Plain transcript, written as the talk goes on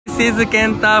is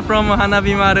Kenta from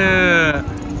Hanabimaru.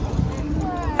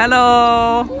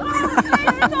 Hello.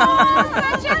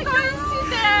 Such a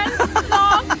coincidence.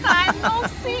 Long time no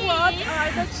see. What are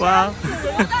the chances? Wow.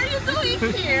 What are you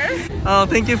doing here? Oh,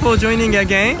 thank you for joining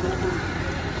again.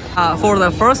 For the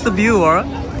first viewer,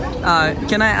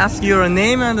 can I ask your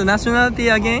name and nationality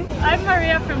again? I'm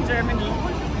Maria from Germany.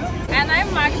 And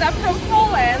I'm Magda from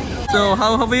Poland. So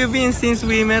how have you been since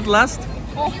we met last?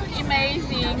 Oh,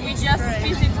 amazing. We just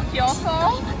visited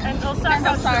Kyoto and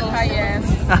Osaka, yes.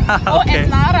 Okay. Oh, and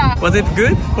Nara. Was it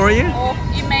good for you? Oh,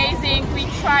 amazing. We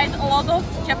tried a lot of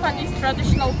Japanese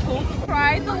traditional food.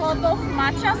 Tried a lot of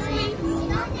matcha sweets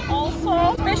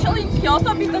also, especially in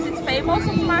Kyoto because it's famous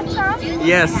of matcha.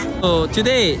 Yes. So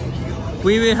today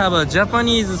we will have a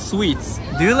Japanese sweets.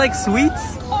 Do you like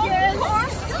sweets? Of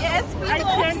course. Yes, we I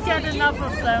can't get enough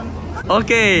of them.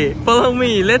 Okay, follow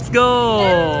me. Let's go.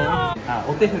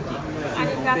 お手拭き。あり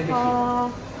がと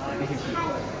う。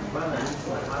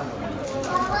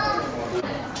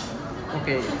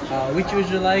Okay, which would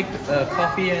you like?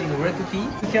 Coffee and red tea?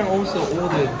 You can also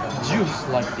order juice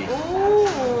like this.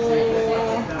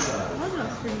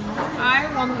 I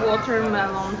want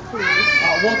watermelon, please.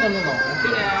 Watermelon.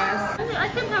 Yes. I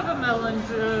can have a melon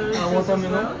juice.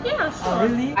 Watermelon? Yeah, sure.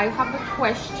 Really? I have a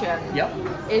question. Yep.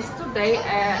 Is today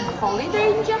a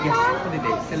holiday in Japan? Yes,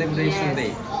 holiday, celebration Yes.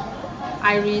 day.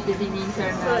 I read it in So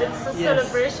internet. it's a Yes.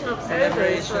 celebration of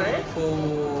elders, Celebration right?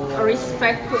 for...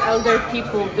 Respect to elder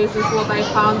people. This is what I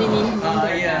found in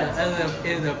internet. Yeah,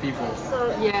 elder people. So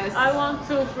Yes. I want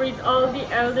to greet all the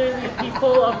elderly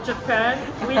people of Japan.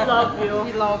 We love We you.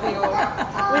 love you.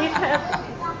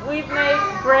 We've made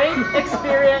great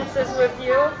experiences with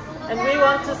you, and we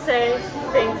want to say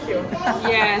thank you.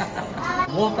 Yes.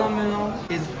 Watermelon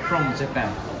is from Japan.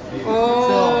 Oh.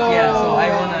 So I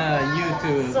want you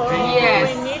to So drink Yes.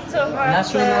 we need to have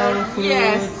national fruit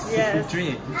Yes. Yes.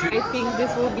 drink. I think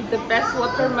this will be the best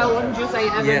watermelon juice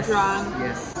I ever Yes, drank.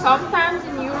 yes. Sometimes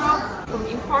in Europe, from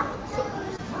import,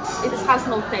 it has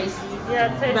no taste.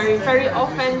 Yeah, taste Very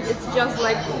often it's just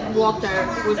like water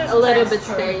with Just a little bit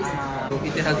texture. taste. So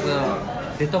it has a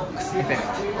detox effect.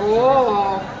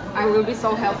 Oh, I will be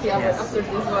so healthy Yes. after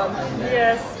this one.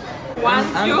 Yes. One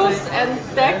And juice and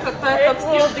take It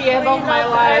till will the end of clean my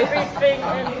up life. everything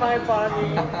in my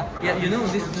body. Yeah, you know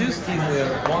this juice is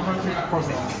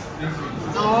 100%.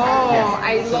 Oh, Yes.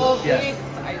 I love Yes. it.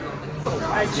 I love it so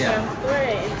I much. Yeah. can't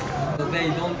wait. So they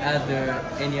don't add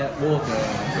any water.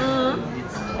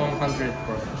 It's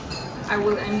 100%. I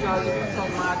will enjoy it so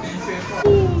much.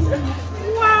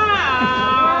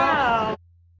 Wow! Wow.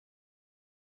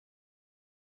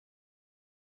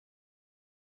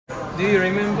 Do you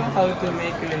remember how to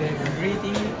make a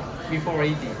greeting before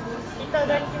eating?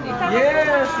 Itadakimasu.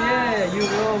 Yes, yeah, you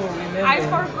will remember. I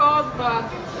forgot, but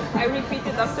I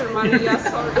repeated after Maria,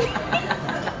 sorry.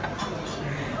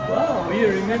 Wow, you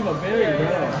remember very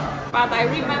well. But I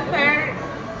remember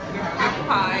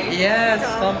pie. Yes,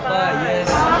 kanpai, yes.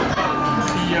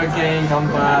 See you again,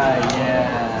 kanpai,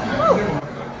 yeah.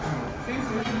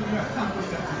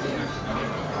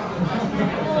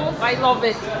 Oh, I love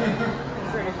it.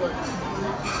 Pretty good.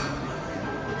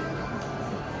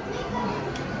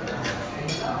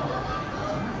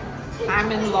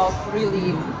 I'm in love,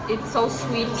 really. It's so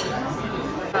sweet.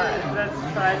 Let's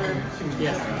try it.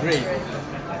 Yes, great.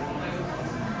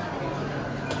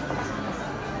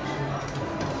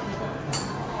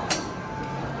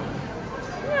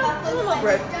 Yeah, a little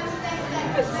bit.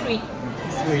 It's sweet.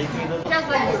 Sweet. Just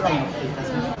like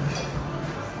Europe.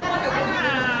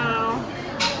 Wow.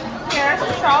 Here's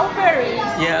strawberries.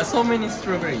 Yeah, so many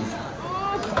strawberries.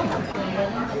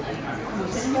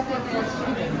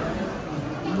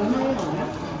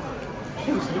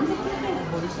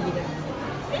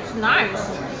 It's nice.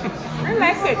 I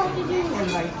like it.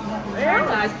 Very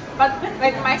nice. But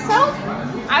like myself,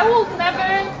 I will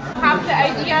never have the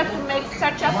idea to make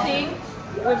such a thing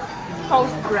with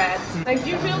toast bread. Like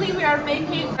usually we are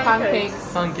making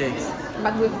pancakes, Pancakes.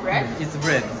 but with bread, It's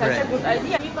bread, such a bread. good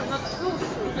idea. But not too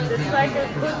sweet. It's like a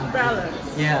good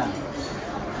balance. Yeah.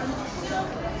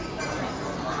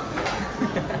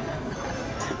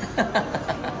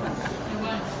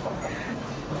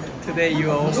 Today you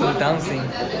are also dancing.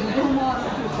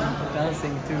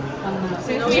 Dancing too.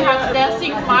 Since we have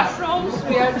dancing mushrooms,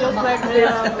 we are just like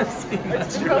this.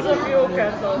 It's because of you,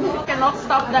 Kato. Cannot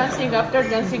stop dancing after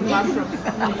dancing mushrooms.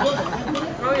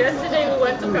 Oh, yesterday we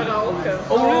went to karaoke.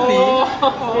 Oh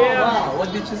really? Yeah. Wow,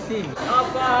 what did you sing?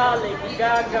 ABBA, Lady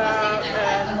Gaga,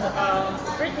 and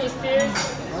Britney Spears.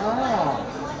 Wow.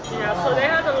 Yeah, so they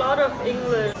had a lot of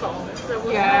English songs. So it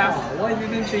was Yeah. nice. Why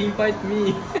didn't you invite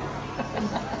me?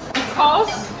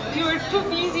 Because you were too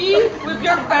busy with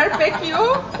your barbecue.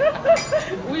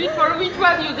 For which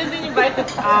one you didn't invite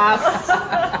us?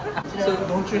 So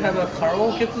don't you have a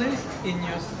karaoke place in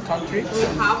your country? We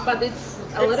have, but it's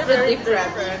a little bit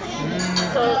different.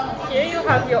 So here you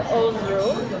have your own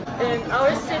room. In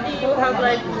our city you have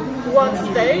like one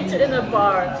stage in a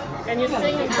bar and you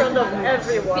sing in front of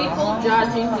everyone. People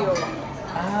judging you.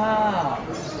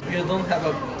 You don't have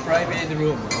a private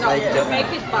room. No, like you that. make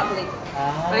it public.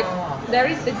 Like there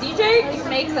is the DJ, you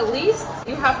make a list,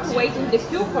 you have to wait in the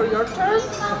queue for your turn,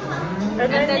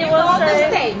 And then you you go will on the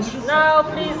say, stage. now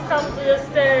please come to the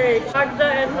stage, Magda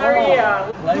and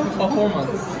Maria. Live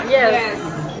performance. Yes.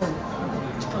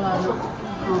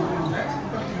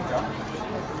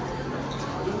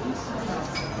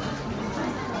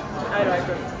 I like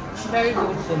it. Very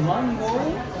good. The mango,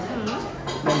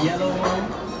 the yellow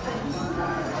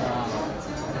one.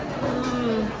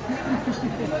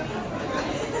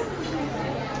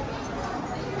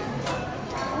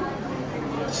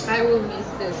 I will miss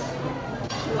this.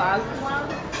 Last one.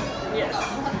 Yes.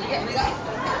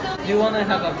 Do you want to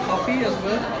have a coffee as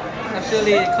well?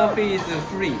 Actually, coffee is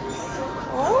free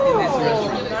in this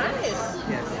restaurant. Nice.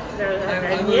 Yes.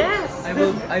 Yes.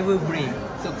 I will bring.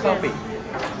 So coffee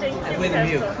Thank you. with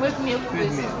Pesto. milk. With milk, With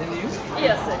please. milk. And you?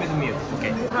 Yes. With milk.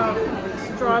 Okay.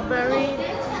 Strawberry,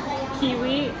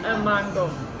 kiwi, and mango.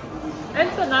 And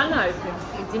banana, I think.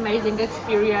 It's amazing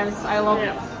experience. I love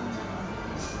it.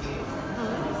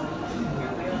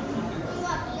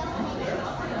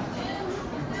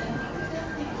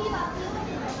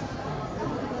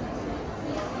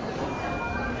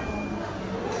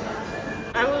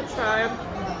 I will try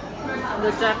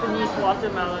the Japanese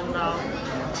watermelon now.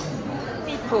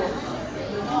 Me too.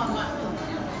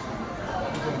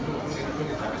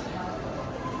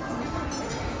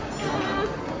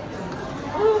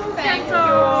 Thank you.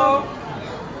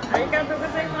 Arigatou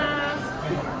gozaimasu.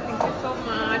 Thank you so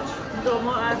much.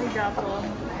 Domo arigato.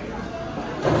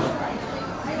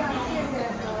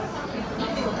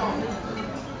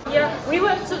 Yeah, we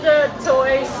went to the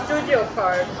Toei studio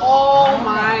park Oh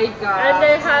my god. and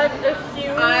they had a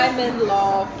huge. I'm in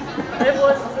love. It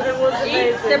was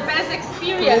It's the amazing. best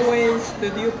experience. Always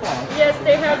Studio Park. Yes,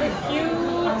 they had a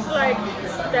huge like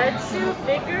statue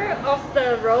figure of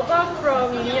the robot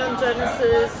from Neon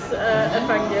Genesis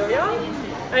Evangelion,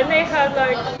 and they had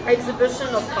like exhibition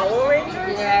of Power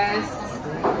Rangers. Yes.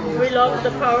 We love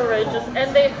the Power Rangers,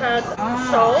 and they had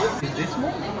shows. Is this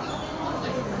one?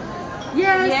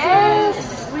 Yes,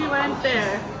 Yes. we went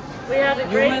there. We had a You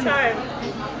great went- time.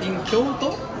 In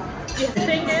Kyoto? The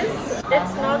thing is,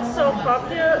 it's not so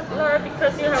popular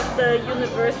because you have the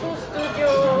Universal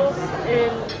Studios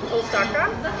in Osaka.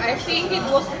 I think it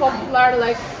was popular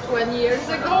like 20 years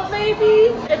ago,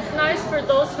 maybe. It's nice for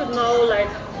those who know, like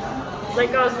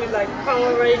us, we like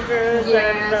Power Rangers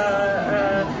Yes.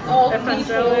 and Old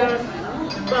Evangelion.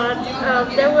 But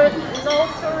there were no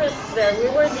tourists there. We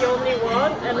were the only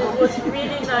one, and it was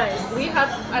really nice. We had,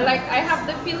 I have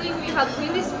the feeling we had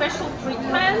really special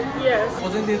treatment. Yes,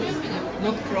 Wasn't it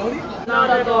not crowded? not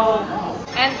at all.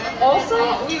 And also,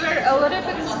 we were a little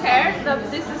bit scared that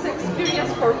this is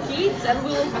experience for kids and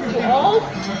we will be too old.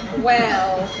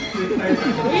 Well,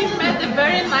 we met a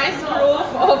very nice group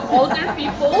of older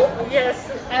people Yes,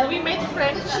 and we made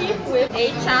friendship with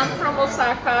A-chan from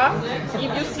Osaka.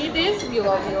 If you see this, we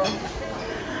love you.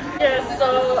 yes.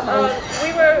 So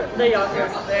we were the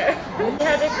youngest there. We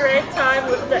had a great time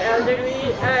with the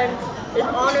elderly, and in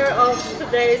honor of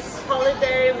today's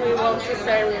holiday, we want to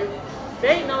say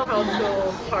they know how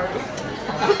to party.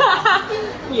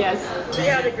 Yes. We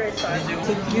had a great time.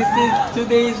 So this is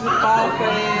today's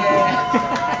buffet.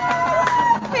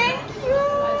 Thank you.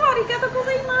 Arigatou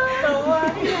gozaimasu.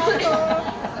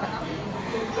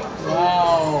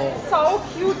 Wow. So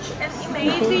huge and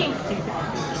amazing.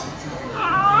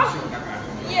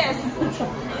 Yes.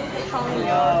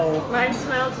 Wow. Mine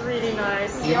smells really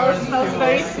nice. Yours smells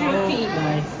very So fruity.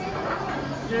 nice.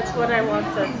 That's what I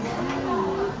wanted.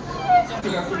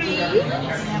 3,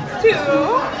 2,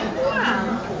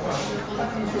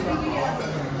 1.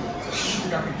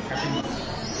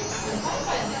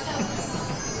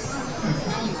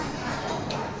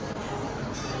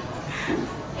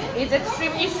 It's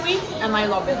extremely sweet and I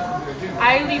love it.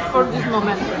 I live for this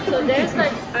moment. So there's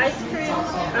like ice cream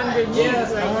underneath,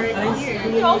 Yes, I like want right ice here.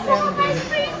 cream. You also have ice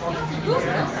cream?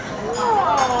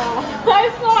 Oh, I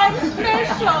thought I'm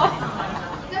special.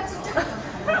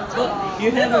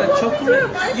 You have a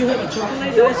chocolate. You have a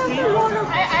chocolate ice cream.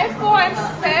 I thought I'm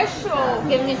special.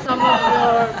 Give me some of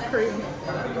your cream.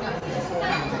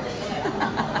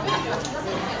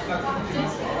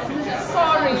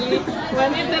 Sorry,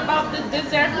 when it's about the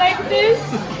dessert like this,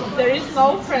 There is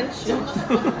no friendship.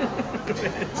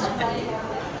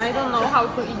 I don't know how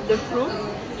to eat the fruit,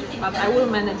 but I will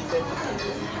manage this.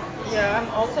 Yeah, I'm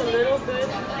also a little bit.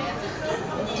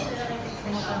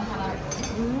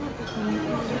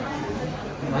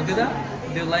 Magda,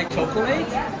 do you like chocolate?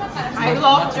 I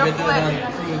love Much better chocolate.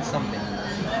 than fruit something.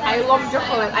 I love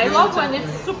chocolate. I love when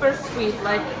it's super sweet.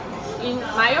 Like, in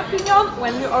my opinion,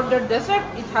 when we order dessert,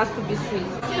 it has to be sweet.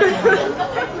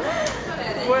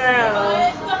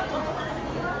 Well,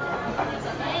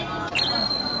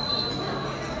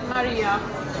 Maria,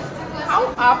 how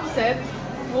upset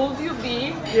would you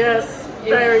be yes, if,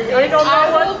 very. I if don't know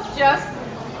I what. would just...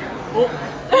 Oh,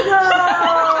 No!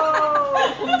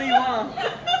 only one.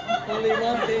 Only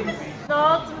one thing.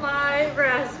 Not my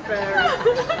raspberry.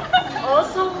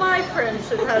 Also, my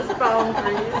friendship has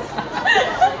boundaries.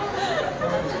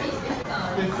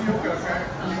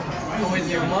 How is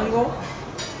your mango?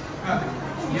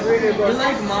 You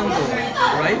like mango,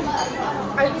 right?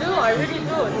 I do, I really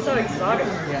do. It's so exotic.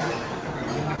 Yeah.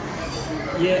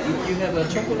 Yeah, you have a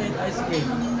chocolate ice cream.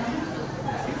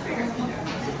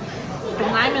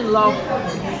 And I'm in love.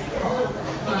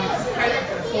 Do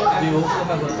you also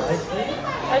have an ice cream?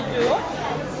 I do,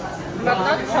 but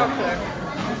not chocolate.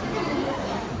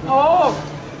 Oh,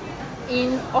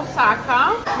 in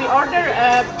Osaka, we ordered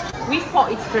we thought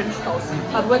it's French toast,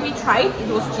 but when we tried, it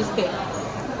was cheesecake.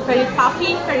 Very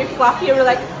puffy, very fluffy. We were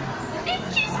like,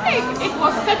 it's cheesecake. It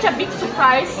was such a big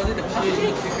surprise. Was it the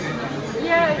pancakes?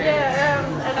 Yeah,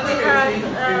 and we had,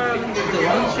 The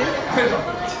round shape?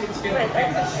 wait, I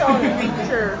can show you a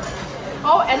picture.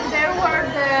 Oh, and there were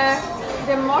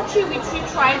the mochi which we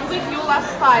tried with you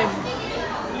last time.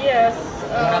 Yes,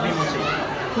 Warabi mochi.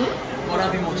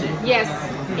 Warabi mochi. Yes,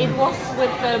 it was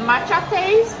with the matcha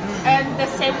taste and the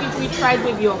same which we tried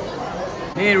with you.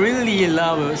 They really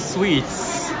love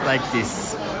sweets like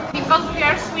this. Because we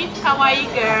are sweet kawaii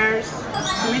girls.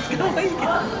 Sweet kawaii.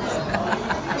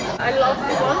 I loved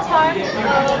it one time.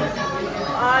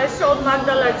 I showed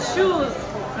Magda like shoes.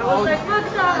 I was like,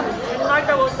 Magda, and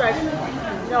Magda was like,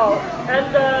 no.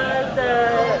 And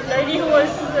the lady who was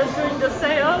doing the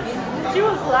sales, she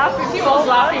was laughing. She was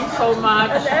laughing so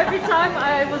much. And every time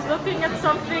I was looking at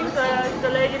something, the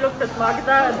lady looked at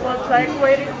Magda and was like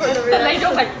waiting for the reaction. The lady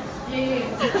was like,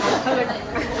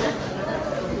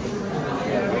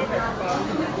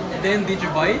 Then did you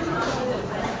buy it?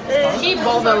 she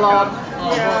bought a lot.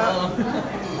 Yeah.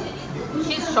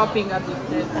 She's shopping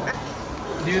addicted.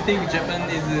 Do you think Japan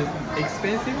is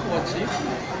expensive or cheap?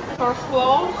 For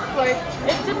clothes, like,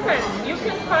 It depends. You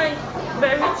can find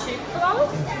very cheap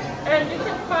clothes and you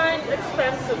can find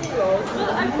expensive clothes.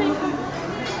 But I think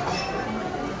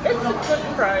it's a good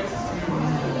price.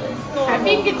 It's normal. I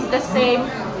think it's the same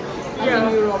as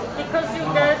in Europe. Because you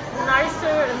get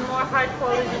nicer and more high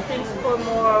quality things for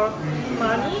more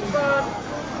money, but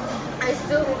I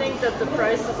still think that the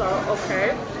prices are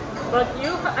okay. But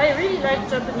I really like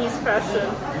Japanese fashion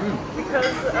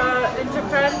because in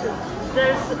Japan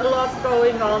there's a lot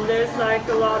going on. There's like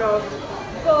a lot of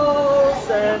bows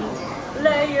and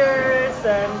layers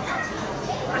and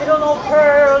I don't know,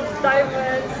 pearls,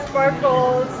 diamonds,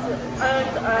 sparkles, and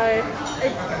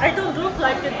I don't look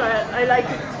like it, but I like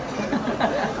it.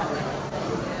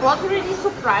 What really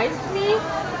surprised me,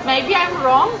 maybe I'm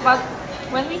wrong, but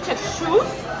when we checked shoes,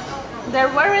 there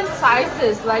weren't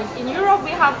sizes. Like in Europe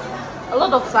we have a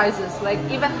lot of sizes, like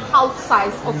even half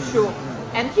size of shoe.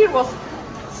 And here was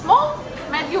small,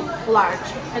 medium, large.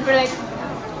 And we're like,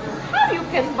 how you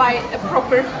can buy a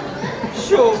proper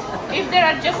shoe if there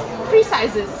are just 3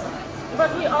 sizes?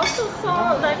 But we also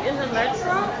saw, like in the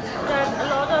metro, that a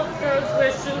lot of girls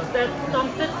wear shoes that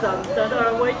don't fit them, that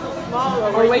are way too small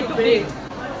or way too big.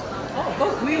 Oh,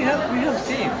 but we have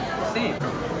same.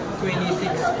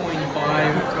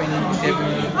 26.5, 27.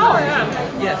 Oh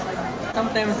yeah. Yes.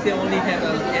 Sometimes they only have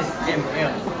a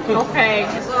SML. Okay.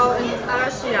 So in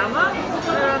Arashiyama,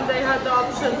 they had the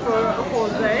option for a whole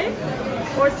day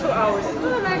or 2 hours. We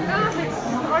were like, it's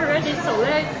already so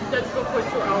late, let's go for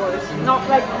 2 hours. No,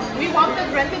 like we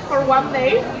wanted rent it for 1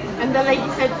 day, and the lady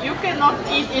said you cannot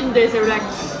eat in this. We're like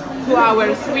 2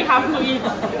 hours. We have to eat.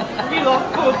 We love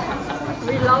food.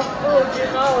 We love food, you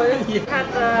know. We had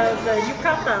the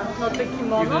yukata, not the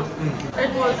kimono.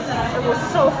 It was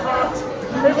so hot.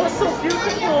 It was so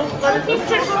beautiful. But it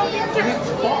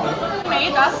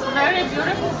Made us very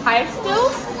beautiful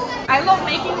hairstyles. I love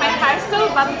making my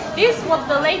hairstyle, but this what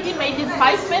the lady made in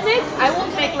 5 minutes, I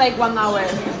would make like 1 hour.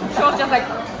 She was just like,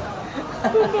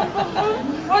 boom, boom, boom,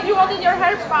 boom. What do you want in your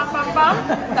hair? Pam, pam, pam.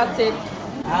 That's it.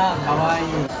 Ah,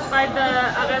 kawaii. by the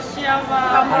Arashiyama.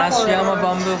 Arashiyama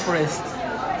bamboo forest.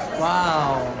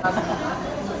 Wow.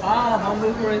 Ah,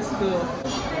 bamboo forest too.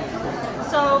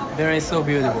 So Very so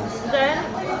beautiful. then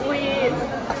we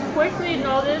quickly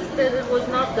noticed that it was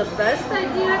not the best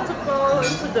idea to go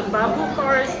into the bamboo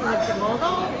forest in a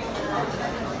kimono.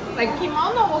 Like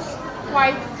kimono was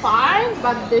quite fine,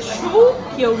 but the shoe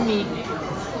killed me.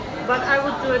 But I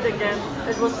would do it again.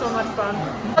 It was so much fun.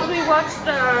 But we watched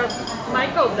the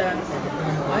Michael dance.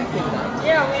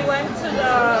 Yeah, we went to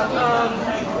the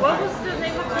what was the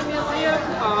name of the museum?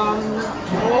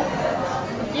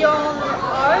 Gion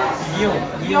Art.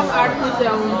 Young Art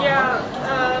Museum. Yeah,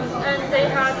 and they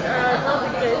had not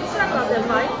the geisha, but the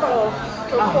Michael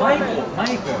performing.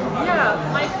 Yeah,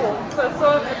 Michael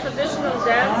performed a traditional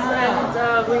dance,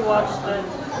 and we watched it.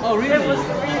 Oh, really? It was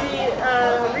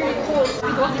really cool.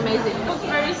 It was amazing. It was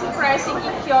very surprising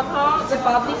in Kyoto, the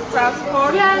public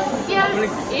transport. Yes.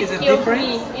 Is it killed different?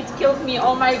 me. It killed me.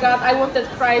 Oh my god, I wanted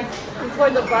to cry before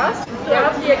the bus. To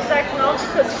have the exact amount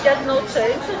because you get no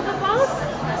change in the bus.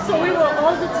 So we were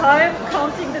all the time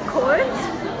counting the coins.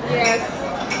 Yes.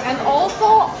 And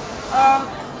also,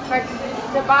 like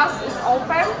the bus is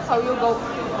open, so you go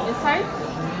inside.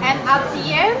 And at the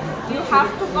end, you have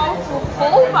to go through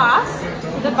whole bus,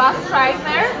 the bus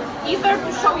driver, either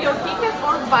to show your ticket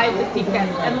or buy the ticket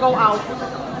and go out.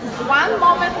 One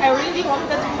moment I really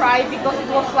wanted to cry because it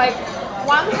was like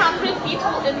 100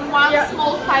 people in one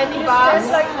small tiny You bus. stand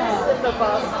like this in the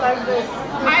bus, like this.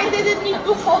 I didn't need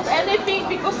to hold anything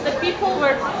because the people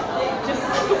were just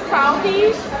too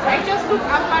crowded. I just looked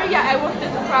at Maria, I wanted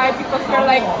to cry because we're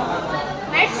like,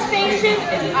 next station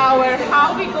is our,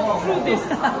 how we go through this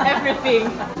everything.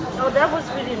 Oh, that was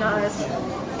really nice.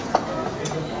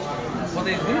 What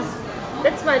is this?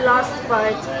 It's my last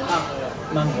bite.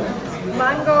 Mango.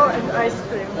 Mango and ice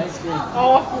cream.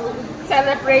 Oh,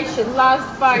 celebration,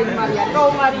 last bite, Maria.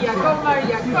 Go, Maria, go,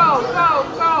 Maria, go, go,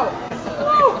 go.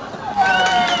 Woo!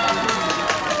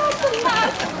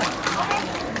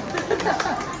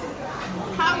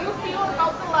 How you feel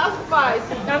about the last bite?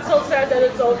 I'm so sad that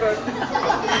it's over.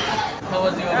 How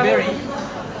was your berry?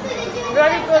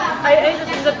 Very good. I ate it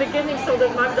in the beginning so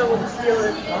that Magda wouldn't steal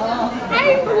it.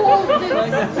 I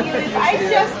wouldn't steal it. I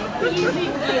just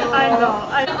teasing you. I know.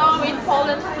 You know, in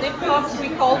Poland, flip-flops we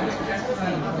call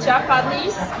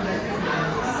Japanese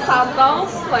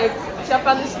sandals, like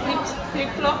Japanese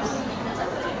flip-flops.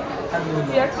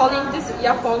 We are calling this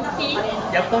Japonki.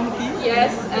 Japonki?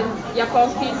 Yes, and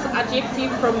Japonki is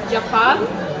adjective from Japan.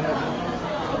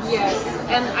 Yes,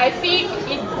 and I think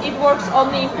it works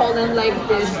only in Poland like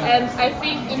this. And I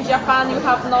think in Japan you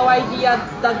have no idea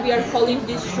that we are calling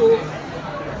this shoe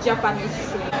Japanese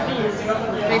shoe.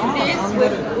 Like this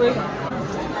with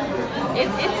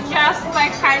it's just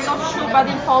like kind of shoe, but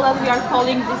in Poland we are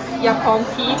calling this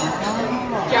Japonki,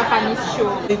 Japanese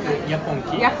shoe.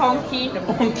 Japonki? Japonki.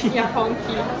 Japonki.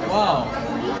 Japonki. Wow.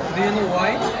 Do you know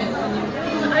why?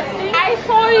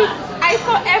 I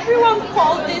thought everyone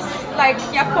called this like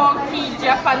Japonki,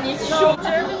 Japanese shoe. No,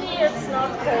 Germany it's not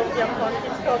called Japonki,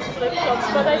 it's called flip-flops.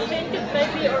 But I think it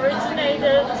maybe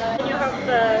originated when you have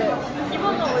the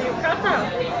kimono or yukata.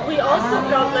 We also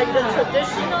got like the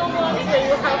traditional ones where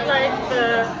you have like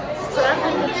the strap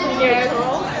in between your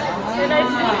toes. And I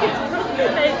think it could be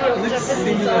maybe of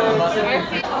Japanese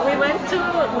origin. We went to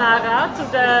Nara, to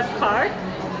the park,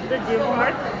 the deer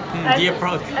park. Deer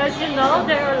park. As you know,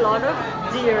 there are a lot of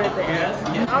deer there.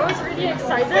 Yes. I was really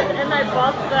excited and I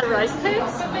bought the rice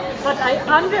cakes, but I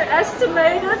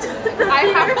underestimated the deer.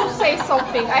 I have to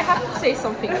say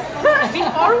something.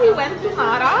 Before we went to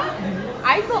Nara,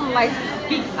 I don't like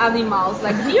big animals.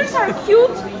 Like deers are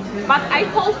cute, but I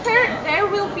told her they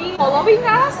will be following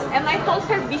us, and I told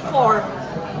her before,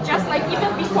 just like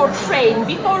even before train,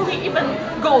 before we even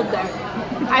go there.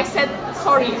 I said,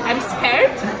 sorry, I'm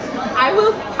scared. I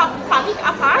will have panic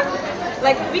attack.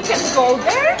 Like we can go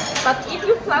there, but if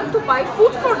you plan to buy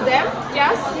food for them,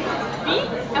 just be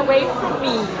away from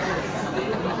me.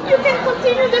 You can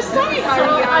continue the story, So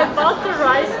Maria. I bought the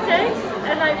rice cakes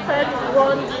and I fed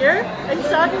one deer, and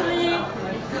suddenly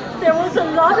there was a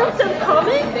lot of them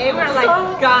coming. They were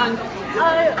like gang.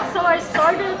 So I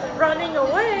started running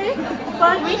away,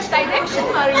 but Which direction,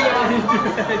 Maria?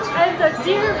 and the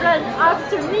deer ran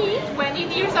after me,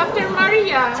 20 years after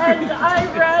Maria. and I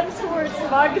ran towards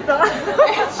Magda.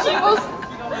 And she was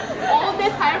all the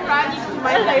time running to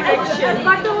my And direction.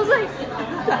 Magda was like,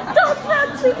 "Don't run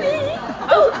to me!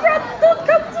 Don't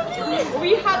come to me!"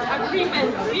 We had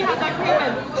agreement.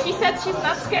 She said she's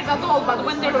not scared at all, but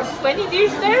when there were 20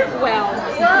 deers there, well.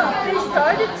 Well, they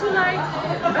started to like,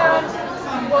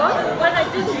 when I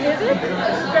didn't give it,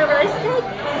 the rice cake,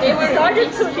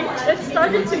 it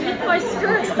started to eat my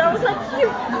skirt, and I was like,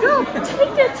 "Here, go,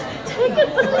 take it,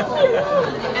 but leave me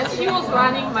alone." And she was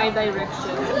running my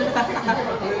direction.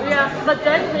 Yeah, but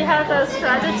then we had a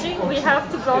strategy. We have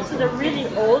to go to the really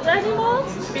old animals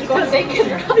Because they can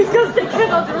run. because they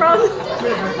cannot run.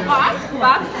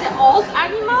 But the old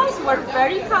animals were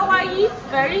very kawaii,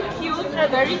 very cute,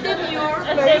 very demure,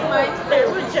 And very they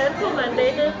were gentlemen.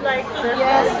 They did like the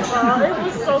Yes. It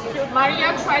was so cute. Maria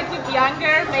tried with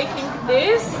younger making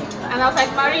this, and I was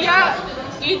like, Maria,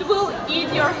 it will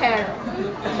eat your hair.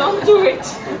 Don't do it.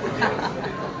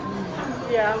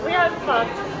 Yeah, we had fun.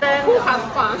 Then, Who had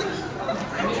fun?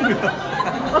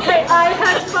 okay, I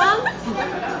had fun.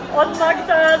 On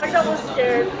Magda was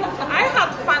scared. I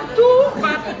had fun too,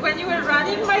 but when you were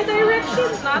running my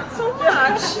direction, not so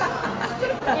much.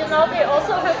 You know, they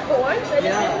also have horns, and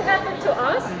it didn't happen to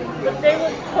us, but they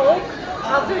would poke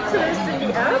other tourists in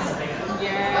the ass.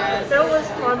 Yes. That was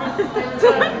funny.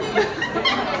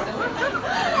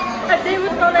 And they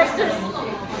would go like this.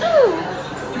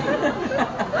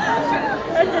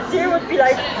 And the deer would be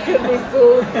like, "Give me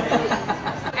food."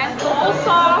 And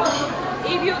also,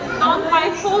 if you don't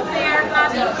buy food, they are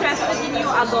not interested in you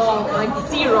at all, like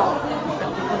zero.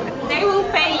 They will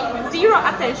pay zero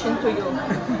attention to you.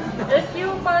 If you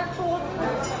buy food,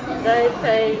 they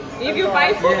pay. If you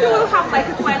buy food, you will have like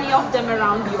 20 of them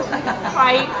around you,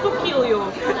 trying to kill you.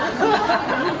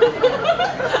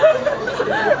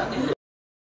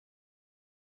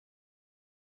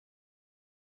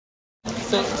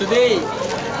 So today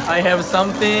I have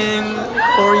something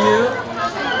for you.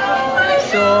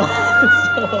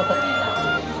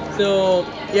 So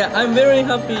yeah, I'm very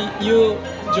happy you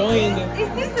joined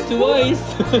twice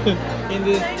in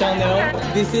this channel.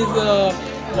 This is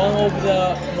one of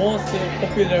the most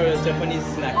popular Japanese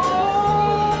snacks.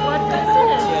 What is it?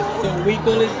 Yes, so we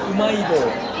call it umaibo.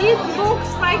 It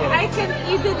looks like I can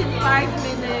eat it in 5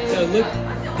 minutes. So look,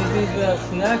 this is a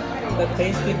snack that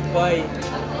tasted by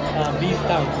beef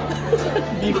tongue.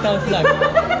 Beef tongue snack.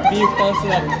 Beef tongue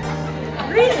snack.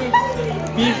 Really?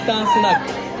 Beef tongue snack.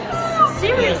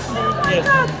 Seriously? Yes,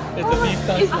 it's a beef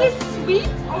tongue Is snack. this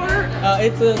sweet or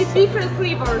It's it's different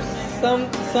flavors?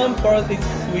 some part is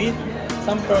sweet,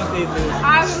 some part is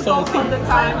I will go salty. for the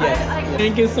time. Yes.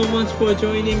 Thank you so much for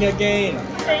joining again.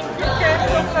 Thank you, Ken,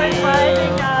 for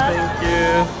inviting us. Thank you.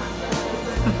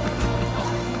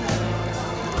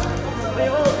 We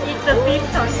will eat the beef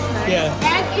tongue snack. Yeah.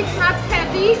 And it's not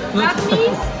heavy. That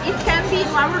means it can be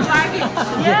in our luggage.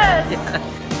 Yes.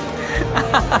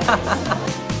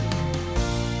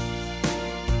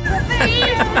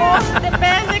 This was the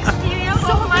best experience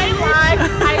of my life.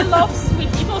 I love sweet.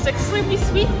 It was extremely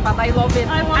sweet, but I love it.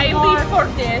 I want I more. live for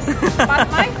this. But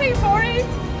my favorite,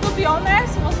 to be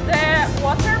honest, was the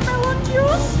watermelon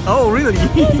juice. Oh, really?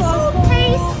 It's so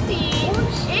tasty.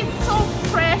 It's so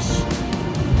fresh.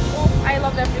 Oh, I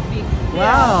love everything.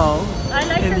 Wow. I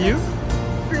like And that you?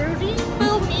 it's fruity.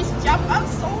 Will miss Japan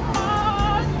so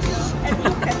much. And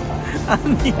you can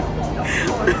of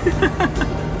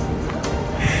course.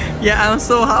 Yeah, I'm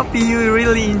so happy you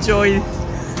really enjoyed.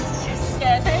 Yes.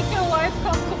 Take your wife,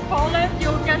 come to Poland,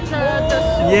 you'll get the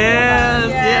Yes, Yes.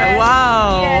 yeah,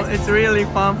 wow. Yes. It's really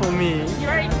fun for me.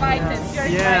 You're invited. You're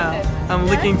Yeah, invited. I'm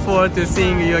looking forward to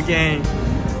seeing you again.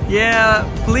 Yeah,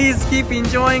 please keep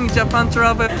enjoying Japan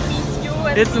travel. Miss you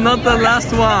and It's see not the you.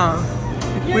 last one.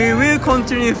 We will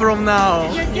continue from now.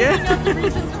 You're giving Yeah. us a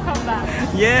reason to come back.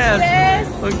 Yes. Yes.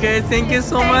 Okay, thank you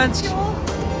so much. Thank you.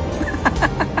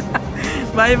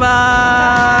 Bye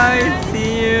bye.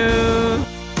 See you.